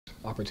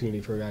opportunity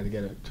for a guy to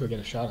get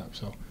a shot up.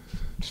 So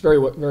just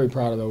very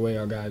proud of the way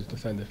our guys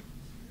defended.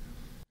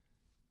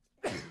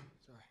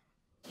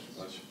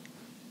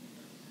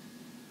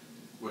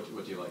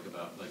 What do you like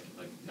about like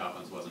the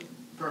offense wasn't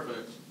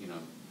perfect? You know,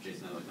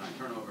 Jason had like 9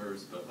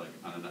 turnovers, but like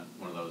on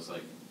one of those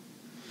like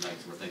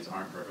nights where things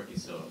aren't perfect,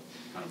 he's still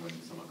kind of winning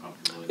somewhat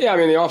comfortably. Yeah, I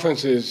mean the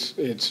offense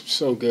it's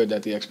so good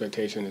that the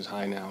expectation is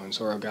high now, and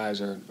so our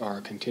guys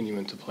are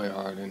continuing to play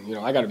hard. And you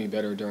know, I got to be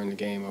better during the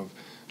game of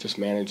just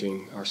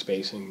managing our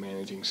spacing,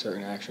 managing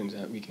certain actions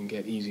that we can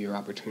get easier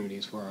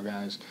opportunities for our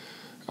guys.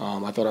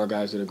 I thought our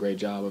guys did a great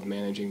job of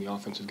managing the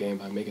offensive game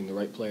by making the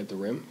right play at the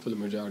rim for the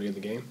majority of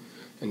the game,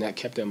 and that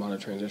kept them out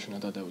of transition. I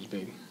thought that was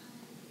big.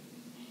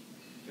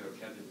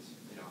 Kevin's,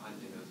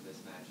 hunting those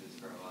mismatches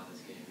for a lot of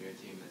this game. You're a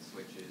team that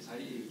switches. How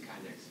do you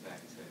kind of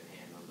expect to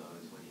handle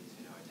those when he's,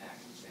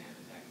 attacking Sam,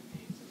 attacking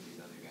Payne, some of these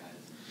other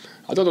guys?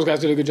 I thought those guys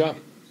did a good job.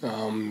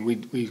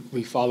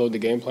 We followed the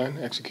game plan,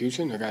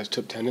 execution. Our guys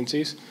took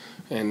tendencies,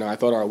 and I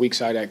thought our weak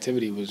side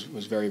activity was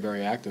very,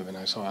 very active. And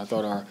I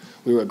thought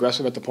we were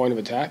aggressive at the point of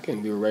attack,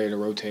 and we were ready to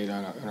rotate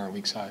on our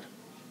weak side.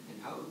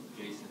 And how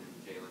Jason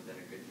and Jalen did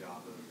a good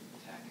job of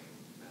attacking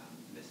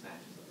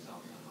mismatches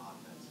themselves on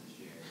offense this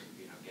year.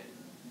 Getting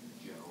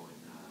Joe and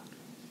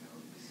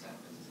Seth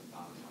as a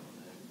bottom a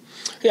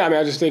little bit. Yeah, I mean,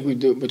 I just think we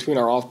do between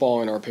our off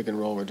ball and our pick and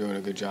roll, we're doing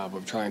a good job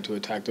of trying to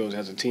attack those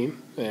as a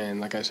team. And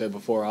like I said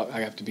before, I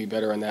have to be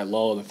better in that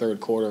lull of the third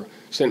quarter.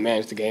 Just didn't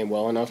manage the game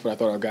well enough, but I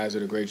thought our guys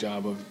did a great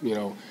job of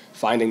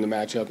finding the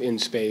matchup in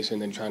space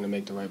and then trying to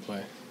make the right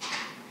play.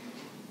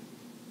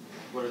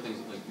 What are things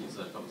like you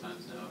said a couple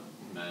times now,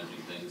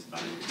 managing things,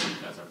 finding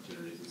guys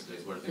opportunities in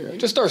space? What are things? Yeah,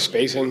 just our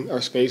spacing.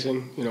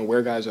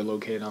 Where guys are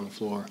located on the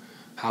floor,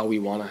 how we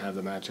want to have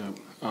the matchup.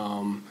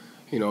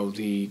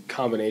 The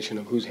combination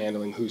of who's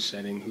handling, who's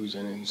setting, who's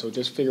in it. And so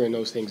just figuring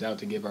those things out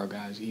to give our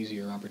guys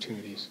easier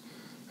opportunities.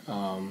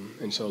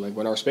 And so like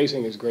when our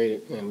spacing is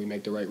great and we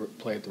make the right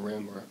play at the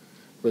rim, we're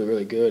really,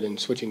 really good. And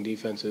switching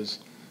defenses,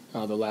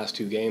 the last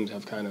 2 games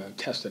have kind of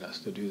tested us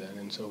to do that.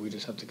 And so we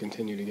just have to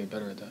continue to get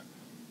better at that.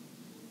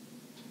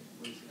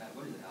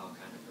 What does Al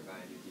kind of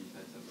provide your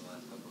defense over the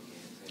last couple of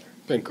games there?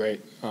 Been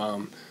great.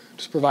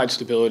 Just provides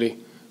stability,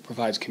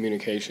 provides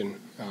communication.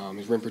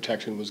 His rim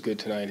protection was good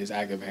tonight. His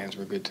active hands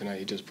were good tonight.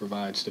 He just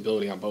provides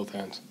stability on both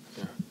ends.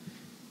 Yeah.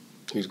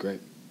 He was great.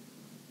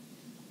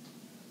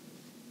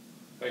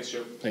 Thanks,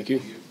 Joe. Thank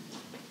you.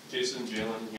 Jason, Jalen.